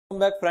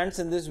Welcome back friends.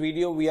 In this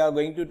video we are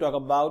going to talk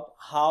about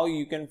how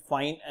you can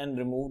find and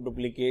remove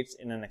duplicates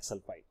in an Excel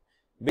file.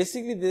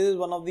 Basically this is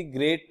one of the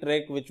great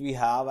trick which we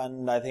have,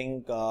 and I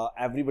think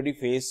everybody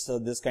face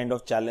this kind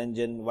of challenge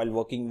while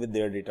working with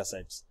their data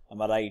sets.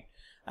 Am I right?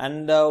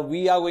 And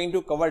we are going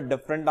to cover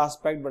different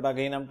aspects, but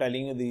again I'm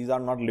telling you these are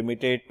not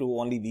limited to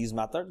only these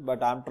methods,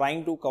 but I'm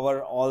trying to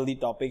cover all the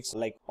topics,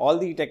 like all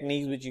the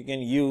techniques which you can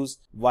use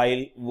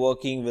while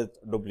working with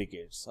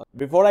duplicates.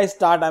 Before I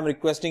start, I'm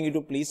requesting you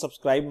to please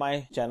subscribe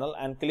my channel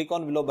and click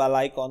on below bell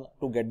icon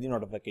to get the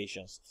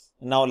notifications.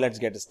 Now let's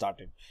get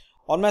started.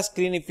 On my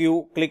screen, if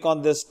you click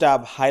on this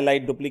tab,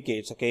 highlight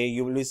duplicates, okay,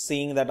 you will be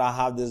seeing that I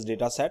have this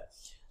data set.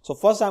 So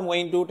first I'm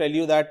going to tell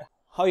you that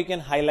how you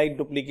can highlight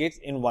duplicates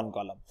in one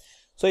column.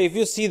 So if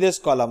you see this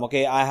column,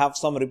 okay, I have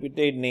some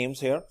repeated names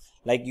here.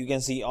 Like you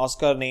can see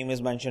Oscar name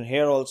is mentioned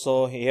here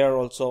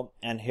also,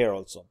 and here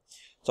also.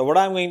 So what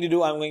I'm going to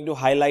do, I'm going to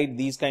highlight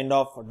these kind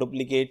of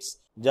duplicates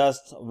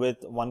just with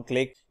one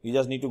click. You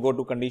just need to go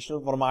to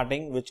conditional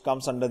formatting, which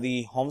comes under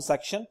the home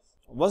section.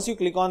 Once you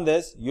click on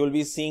this, you will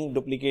be seeing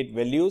duplicate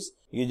values.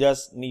 You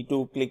just need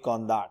to click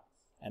on that.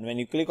 And when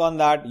you click on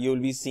that, you will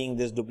be seeing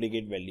this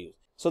duplicate values.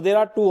 So there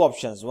are two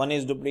options. One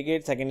is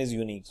duplicate, second is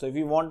unique. So if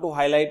you want to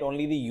highlight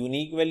only the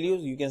unique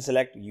values, you can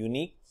select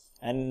unique.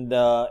 And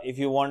if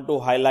you want to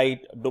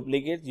highlight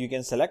duplicates, you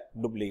can select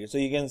duplicate. So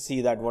you can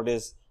see that what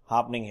is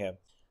happening here.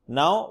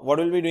 Now what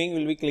we'll be doing,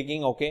 we'll be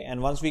clicking OK.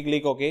 And once we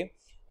click OK,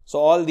 so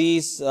all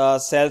these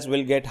cells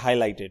will get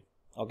highlighted.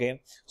 Okay.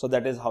 So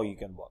that is how you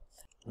can work.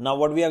 Now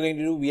what we are going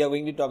to do, we are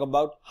going to talk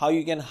about how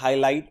you can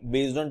highlight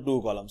based on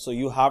two columns. So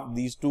you have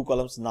these two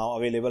columns now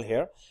available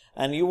here,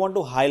 and you want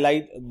to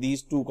highlight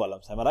these two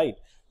columns. Am I right?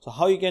 So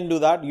how you can do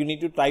that? You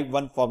need to type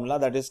one formula,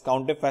 that is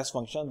COUNTIF as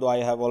function, though I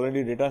have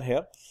already written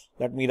here.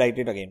 Let me write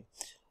it again.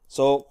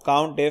 So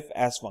COUNTIF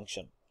as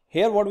function.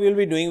 Here what we will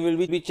be doing, we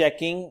will be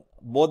checking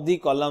both the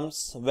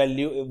columns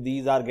value if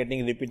these are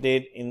getting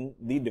repeated in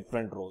the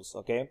different rows.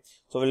 Okay.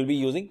 So we'll be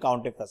using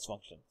COUNTIF as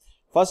function.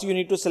 First, you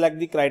need to select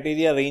the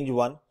criteria range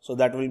 1. So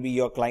that will be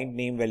your client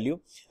name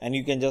value, and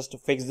you can just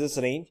fix this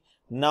range.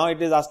 Now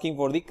it is asking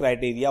for the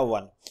criteria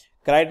 1.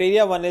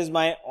 Criteria 1 is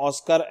my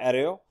Oscar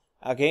array.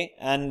 Okay.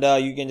 And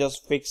you can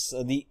just fix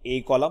the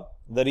A column.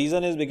 The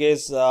reason is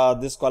because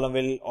this column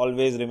will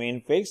always remain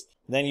fixed.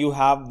 Then you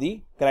have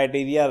the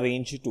criteria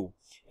range 2.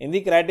 In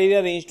the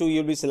criteria range 2,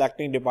 you'll be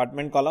selecting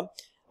department column.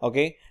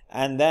 Okay.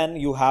 And then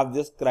you have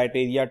this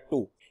criteria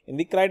 2. In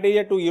the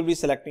criteria 2, you'll be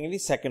selecting the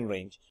second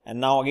range. And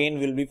now again,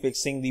 we'll be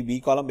fixing the B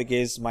column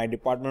because my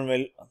department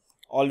will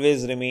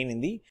always remain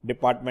in the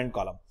department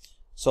column.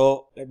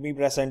 So let me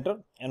press enter.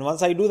 And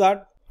once I do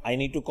that, I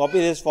need to copy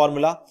this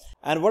formula.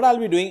 And what I'll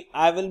be doing,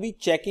 I will be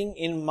checking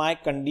in my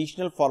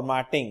conditional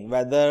formatting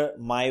whether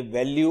my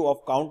value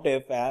of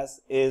COUNTIF as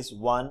is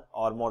 1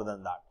 or more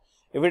than that.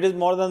 If it is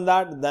more than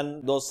that,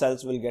 then those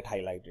cells will get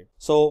highlighted.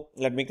 So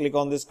let me click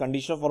on this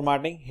conditional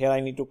formatting. Here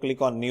I need to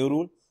click on new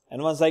rule.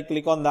 And once I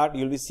click on that,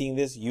 you'll be seeing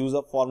this use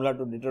a formula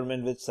to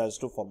determine which cells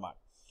to format.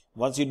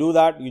 Once you do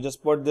that, you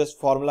just put this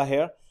formula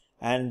here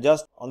and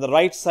just on the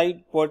right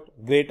side put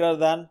greater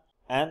than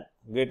and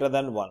greater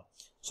than 1.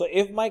 So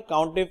if my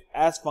COUNTIF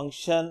as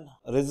function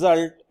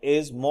result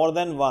is more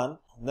than 1,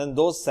 then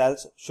those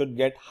cells should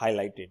get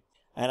highlighted.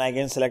 And I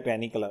can select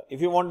any color. If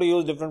you want to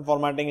use different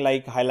formatting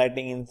like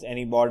highlighting in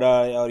any border,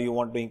 or you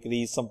want to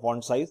increase some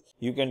font size,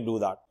 you can do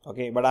that.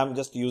 Okay, but I'm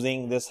just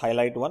using this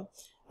highlight one.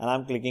 And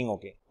I'm clicking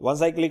OK.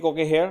 Once I click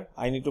OK here,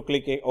 I need to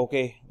click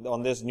OK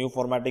on this new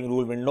formatting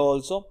rule window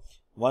also.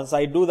 Once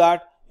I do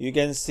that, you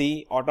can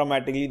see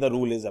automatically the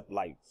rule is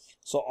applied.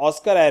 So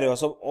Oscar array,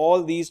 so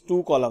all these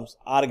two columns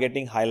are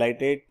getting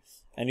highlighted,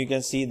 and you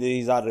can see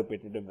these are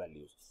repetitive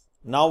values.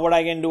 Now what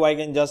I can do, I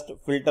can just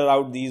filter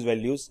out these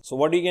values. So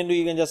what you can do,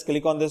 you can just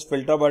click on this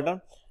filter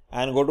button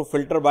and go to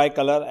filter by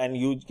color, and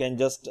you can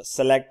just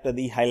select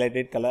the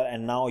highlighted color,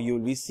 and now you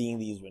will be seeing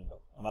these windows.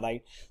 Am I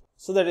right?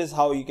 So that is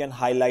how you can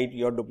highlight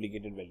your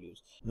duplicated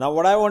values. Now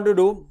what I want to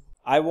do,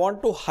 I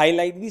want to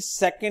highlight the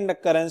second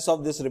occurrence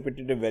of this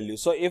repetitive value.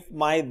 So if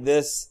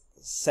this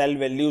cell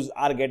values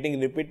are getting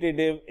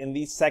repetitive in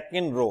the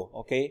second row,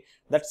 okay,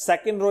 that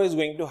second row is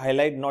going to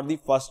highlight, not the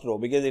first row,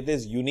 because it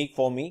is unique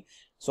for me,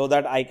 so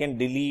that I can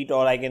delete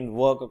or I can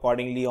work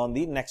accordingly on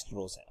the next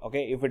rows.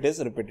 Okay, if it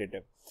is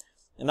repetitive.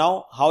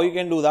 Now how you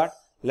can do that?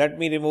 Let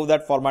me remove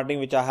that formatting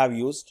which I have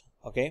used.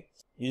 Okay.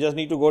 You just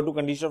need to go to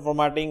conditional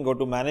formatting, go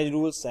to manage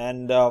rules,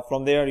 and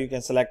from there you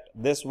can select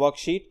this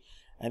worksheet,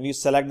 and you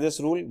select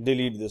this rule,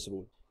 delete this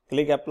rule,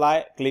 click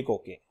apply, click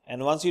OK.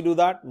 And once you do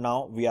that,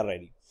 now we are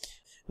ready.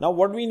 Now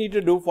what we need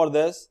to do for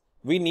this,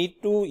 we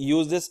need to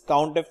use this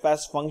COUNTIF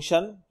as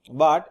function,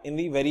 but in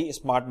the very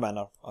smart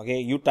manner.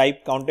 Okay, you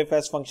type COUNTIF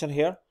as function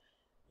here,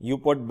 you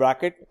put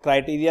bracket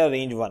criteria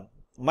range 1.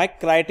 My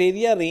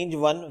criteria range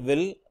 1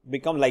 will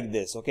become like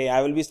this. Okay,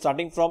 I will be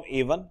starting from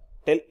A1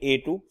 till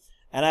A2.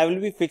 And I will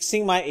be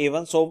fixing my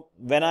A1. So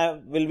when I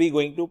will be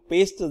going to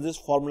paste this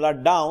formula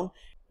down,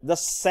 the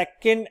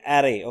second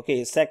array,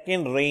 okay,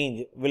 second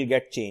range will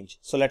get changed.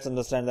 So let's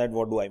understand that.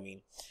 What do I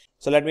mean?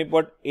 So let me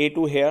put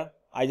A2 here.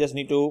 I just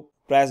need to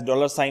press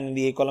 $sign in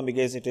the A column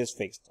because it is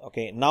fixed.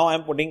 Okay, now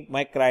I'm putting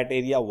my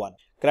criteria 1.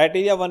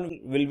 Criteria 1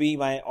 will be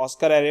my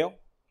Oscar array.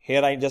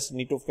 Here I just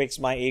need to fix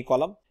my A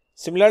column.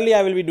 Similarly,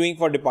 I will be doing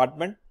for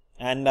department,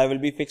 and I will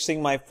be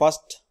fixing my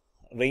first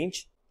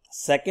range.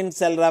 Second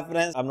cell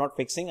reference I'm not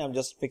fixing, I'm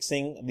just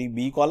fixing the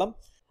B column.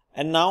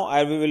 And now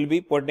I will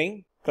be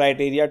putting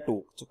criteria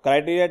 2. So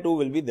criteria 2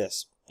 will be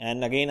this.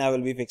 And again I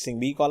will be fixing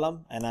B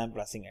column and I am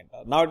pressing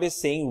enter. Now it is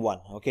saying 1.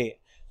 Okay.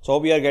 So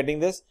we are getting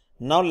this.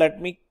 Now let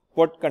me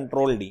put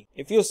control D.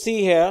 If you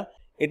see here,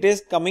 it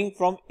is coming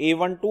from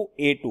A1 to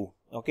A2.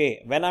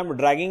 Okay. When I'm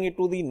dragging it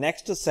to the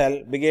next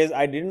cell, because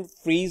I didn't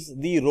freeze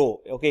the row.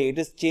 Okay. It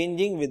is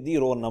changing with the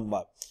row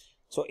number.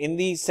 So in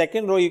the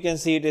second row, you can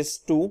see it is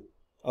 2.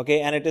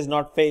 Okay. And it is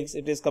not fixed.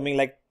 It is coming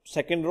like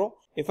second row.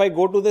 If I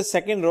go to the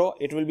second row,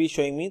 it will be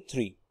showing me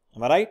 3.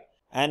 Am I right?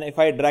 And if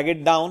I drag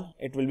it down,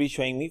 it will be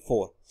showing me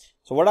 4.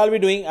 So what I'll be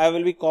doing, I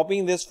will be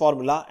copying this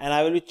formula and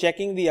I will be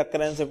checking the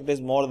occurrence. If it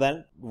is more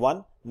than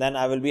 1, then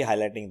I will be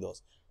highlighting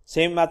those.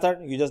 Same method,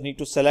 you just need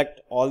to select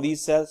all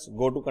these cells,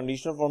 go to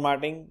conditional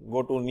formatting,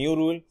 go to new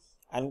rule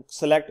and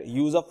select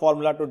use a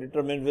formula to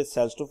determine which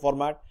cells to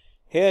format.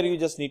 Here you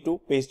just need to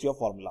paste your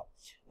formula.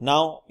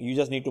 Now you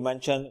just need to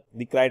mention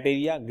the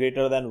criteria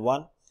greater than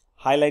 1,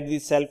 highlight the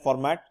cell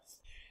format.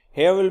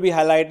 Here we'll be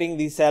highlighting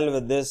the cell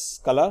with this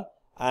color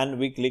and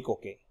we click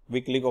OK. We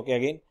click OK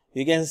again.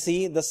 You can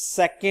see the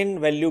second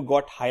value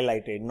got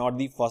highlighted, not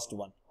the first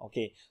one.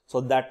 Okay.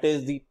 So that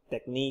is the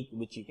technique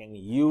which you can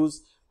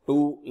use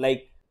to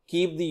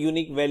keep the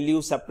unique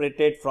value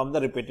separated from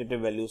the repetitive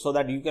value so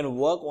that you can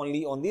work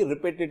only on the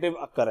repetitive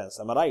occurrence.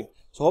 Am I right?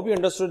 So hope you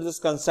understood this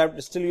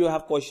concept. Still you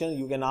have questions,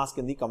 you can ask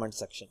in the comment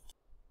section.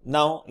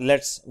 Now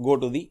let's go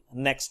to the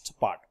next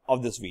part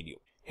of this video.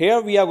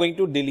 Here we are going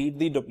to delete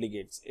the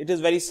duplicates. It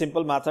is very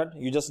simple method.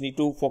 You just need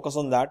to focus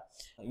on that.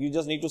 You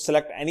just need to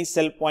select any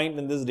cell point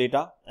in this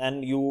data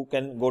and you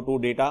can go to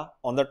data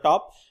on the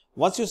top.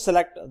 Once you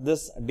select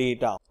this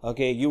data,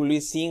 okay, you will be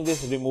seeing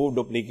this remove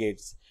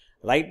duplicates.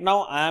 Right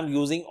now I am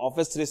using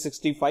Office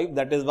 365.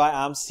 That is why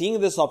I am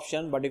seeing this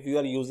option. But if you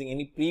are using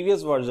any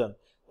previous version,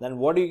 then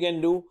what you can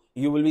do,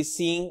 you will be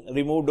seeing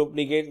remove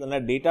duplicates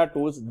under data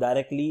tools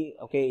directly.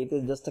 Okay, it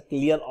is just a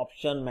clear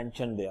option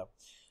mentioned there.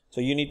 So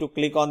you need to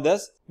click on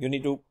this. You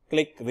need to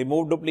click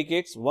remove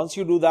duplicates. Once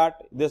you do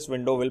that, this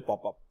window will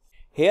pop up.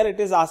 Here it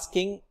is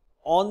asking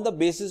on the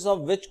basis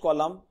of which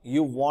column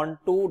you want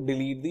to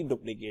delete the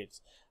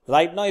duplicates.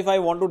 Right now, if I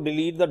want to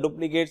delete the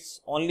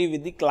duplicates only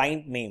with the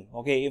client name,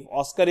 okay, if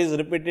Oscar is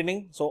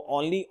repeating, so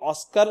only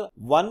Oscar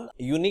one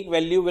unique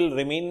value will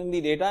remain in the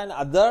data and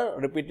other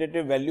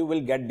repetitive value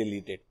will get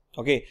deleted.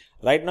 Okay,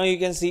 right now you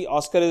can see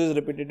Oscar is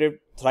repetitive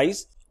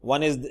thrice.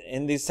 One is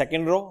in the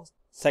second row,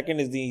 second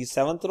is the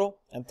 7th row,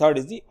 and third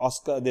is the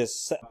Oscar,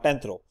 this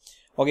 10th row.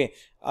 Okay,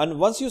 and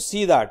once you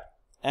see that,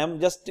 I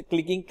am just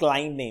clicking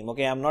client name.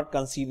 Okay, I am not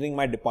considering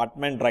my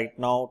department right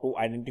now to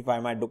identify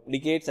my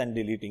duplicates and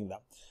deleting them.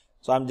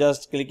 So I'm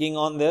just clicking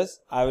on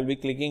this. I will be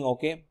clicking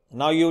OK.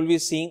 Now you will be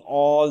seeing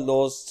all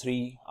those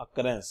 3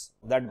 occurrences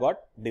that got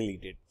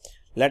deleted.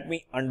 Let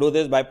me undo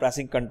this by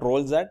pressing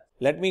Ctrl Z.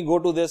 Let me go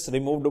to this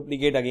remove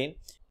duplicate again.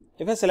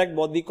 If I select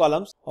both the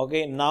columns,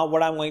 okay, now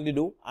what I'm going to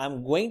do,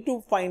 I'm going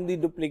to find the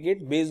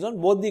duplicate based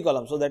on both the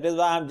columns. So that is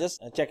why I'm just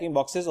checking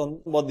boxes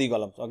on both the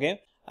columns. Okay.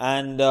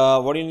 And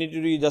what you need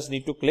to do, you just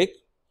need to click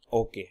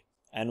OK.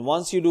 And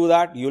once you do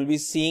that, you will be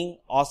seeing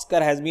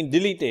Oscar has been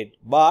deleted,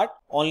 but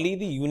only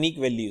the unique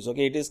values.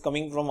 Okay, it is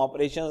coming from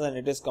operations and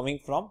it is coming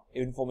from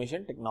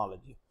information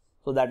technology.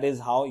 So that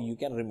is how you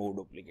can remove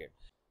duplicate.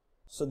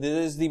 So this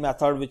is the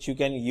method which you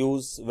can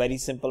use, very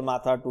simple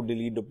method to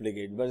delete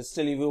duplicate. But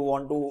still, if you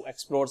want to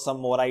explore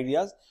some more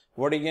ideas,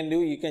 what you can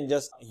do, you can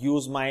just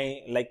use my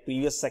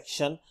previous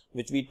section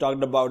which we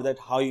talked about, that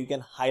how you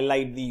can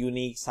highlight the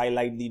uniques,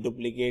 highlight the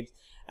duplicates.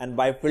 And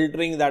by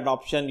filtering that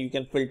option, you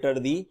can filter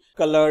the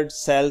colored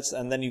cells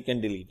and then you can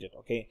delete it.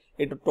 Okay.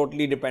 It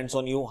totally depends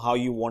on you how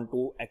you want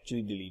to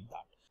actually delete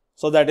that.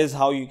 So that is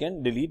how you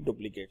can delete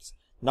duplicates.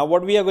 Now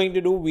what we are going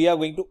to do, we are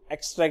going to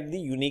extract the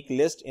unique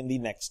list in the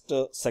next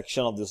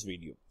section of this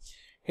video.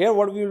 Here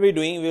what we will be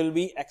doing, we will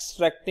be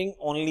extracting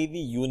only the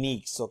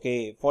uniques.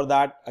 Okay. For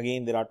that,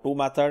 again, there are 2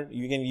 methods.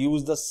 You can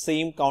use the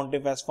same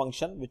countif as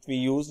function which we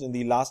used in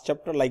the last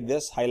chapter, like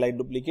this, highlight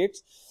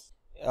duplicates.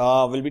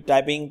 We'll be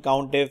typing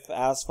countif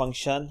as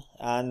function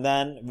and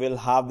then we'll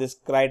have this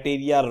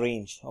criteria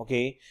range.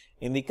 Okay.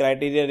 In the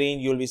criteria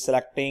range, you'll be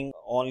selecting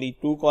only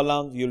 2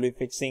 columns. You'll be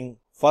fixing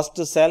first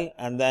cell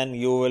and then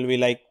you will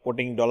be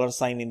putting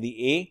 $sign in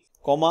the A,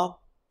 comma.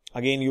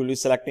 Again, you will be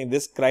selecting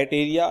this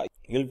criteria.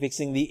 You'll be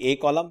fixing the A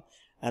column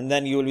and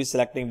then you will be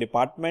selecting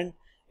department.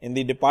 In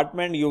the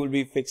department, you will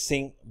be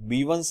fixing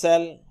B1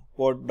 cell,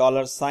 put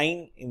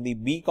 $sign in the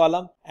B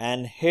column,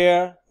 and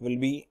here will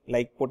be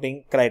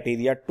putting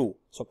criteria 2.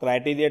 So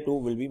criteria 2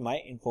 will be my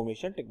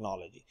information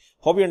technology.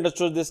 Hope you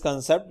understood this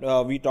concept.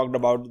 We talked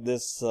about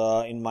this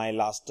in my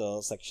last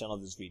section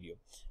of this video.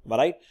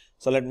 Alright.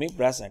 So let me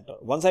press enter.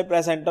 Once I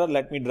press enter,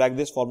 let me drag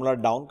this formula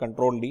down,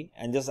 Ctrl D,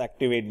 and just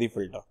activate the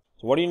filter.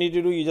 So what you need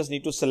to do, you just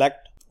need to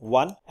select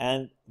 1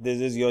 and this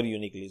is your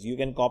unique list. You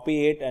can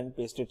copy it and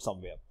paste it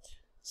somewhere.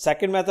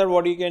 Second method,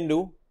 what you can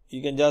do,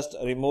 you can just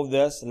remove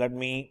this. Let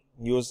me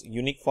use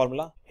unique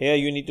formula. Here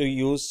you need to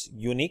use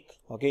unique.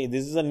 Okay,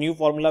 this is a new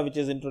formula which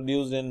is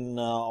introduced in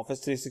Office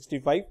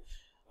 365.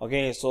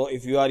 Okay, so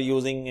if you are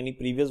using any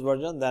previous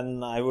version,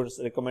 then I would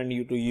recommend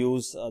you to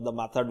use the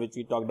method which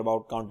we talked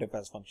about, COUNTIF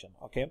as function.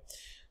 Okay,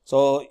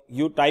 so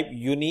you type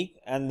unique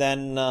and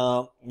then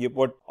you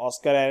put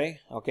Oscar array.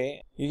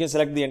 Okay, you can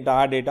select the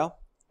entire data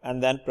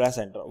and then press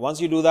enter.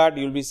 Once you do that,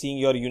 you'll be seeing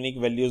your unique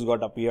values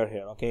got appear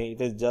here. Okay,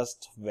 it is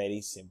just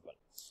very simple.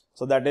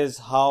 So that is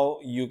how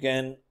you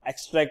can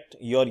extract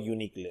your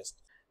unique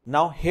list.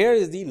 Now here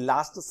is the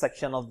last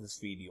section of this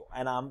video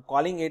and I'm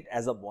calling it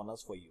as a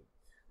bonus for you.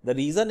 The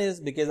reason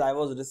is because I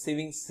was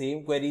receiving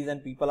same queries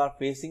and people are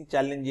facing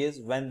challenges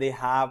when they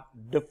have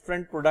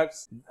different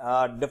products,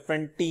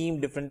 different team,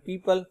 different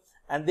people,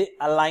 and they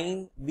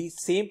align the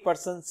same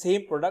person,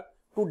 same product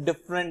to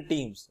different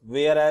teams,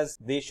 whereas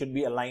they should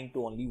be aligned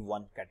to only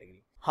one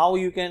category. How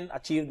you can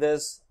achieve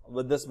this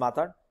with this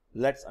method?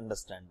 Let's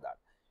understand that.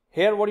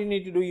 Here what you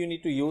need to do, you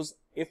need to use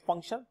if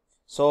function.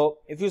 So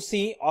if you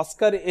see,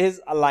 Oscar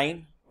is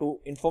aligned to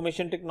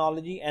information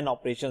technology and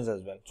operations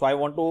as well. So I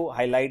want to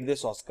highlight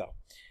this Oscar.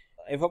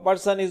 If a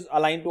person is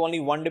aligned to only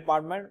one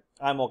department,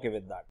 I'm okay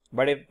with that.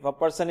 But if a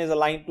person is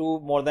aligned to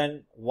more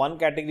than one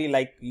category,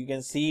 like you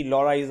can see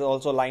Laura is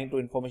also aligned to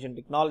information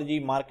technology,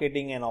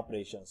 marketing and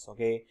operations.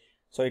 Okay,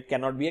 so it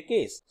cannot be a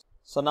case.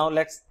 So now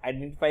let's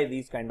identify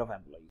these kind of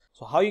employees.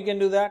 So how you can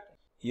do that?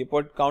 You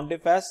put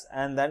COUNTIF as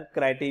and then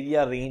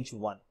criteria range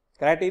 1.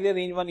 Criteria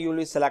range 1 you will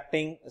be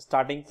selecting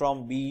starting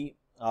from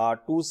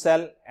B2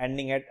 cell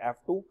ending at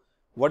F2.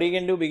 What you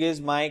can do, because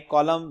my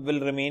column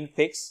will remain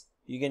fixed,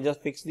 you can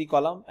just fix the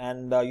column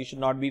and you should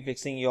not be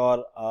fixing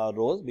your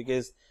rows,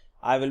 because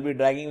I will be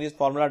dragging this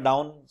formula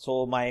down,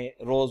 so my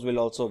rows will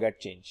also get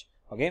changed.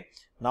 Okay,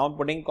 now I'm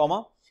putting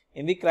comma.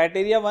 In the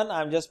criteria 1,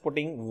 I'm just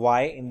putting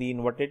Y in the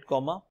inverted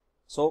comma.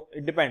 So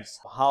it depends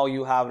how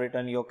you have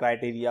written your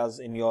criterias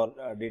in your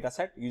data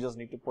set. You just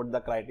need to put the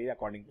criteria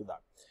according to that.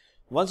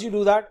 Once you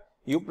do that,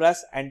 you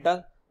press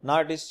enter. Now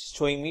it is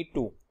showing me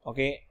 2.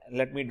 Okay,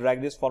 let me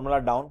drag this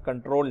formula down,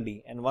 Control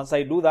D, and once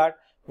I do that,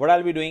 what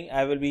I'll be doing,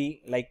 I will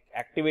be like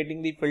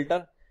activating the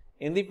filter.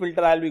 In the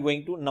filter, I'll be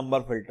going to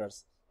number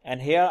filters,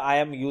 and here I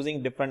am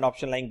using different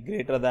option like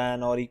greater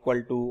than or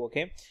equal to.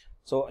 Okay,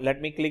 so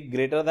let me click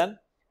greater than,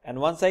 and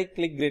once I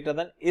click greater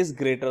than, is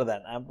greater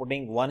than, I'm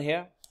putting 1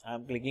 here.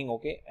 I'm clicking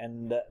OK,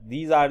 and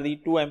these are the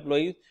 2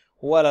 employees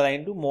who are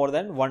aligned to more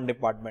than one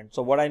department.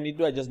 So what I need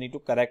to, I just need to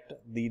correct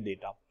the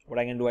data. What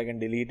I can do, I can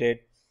delete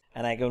it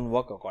and I can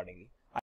work accordingly.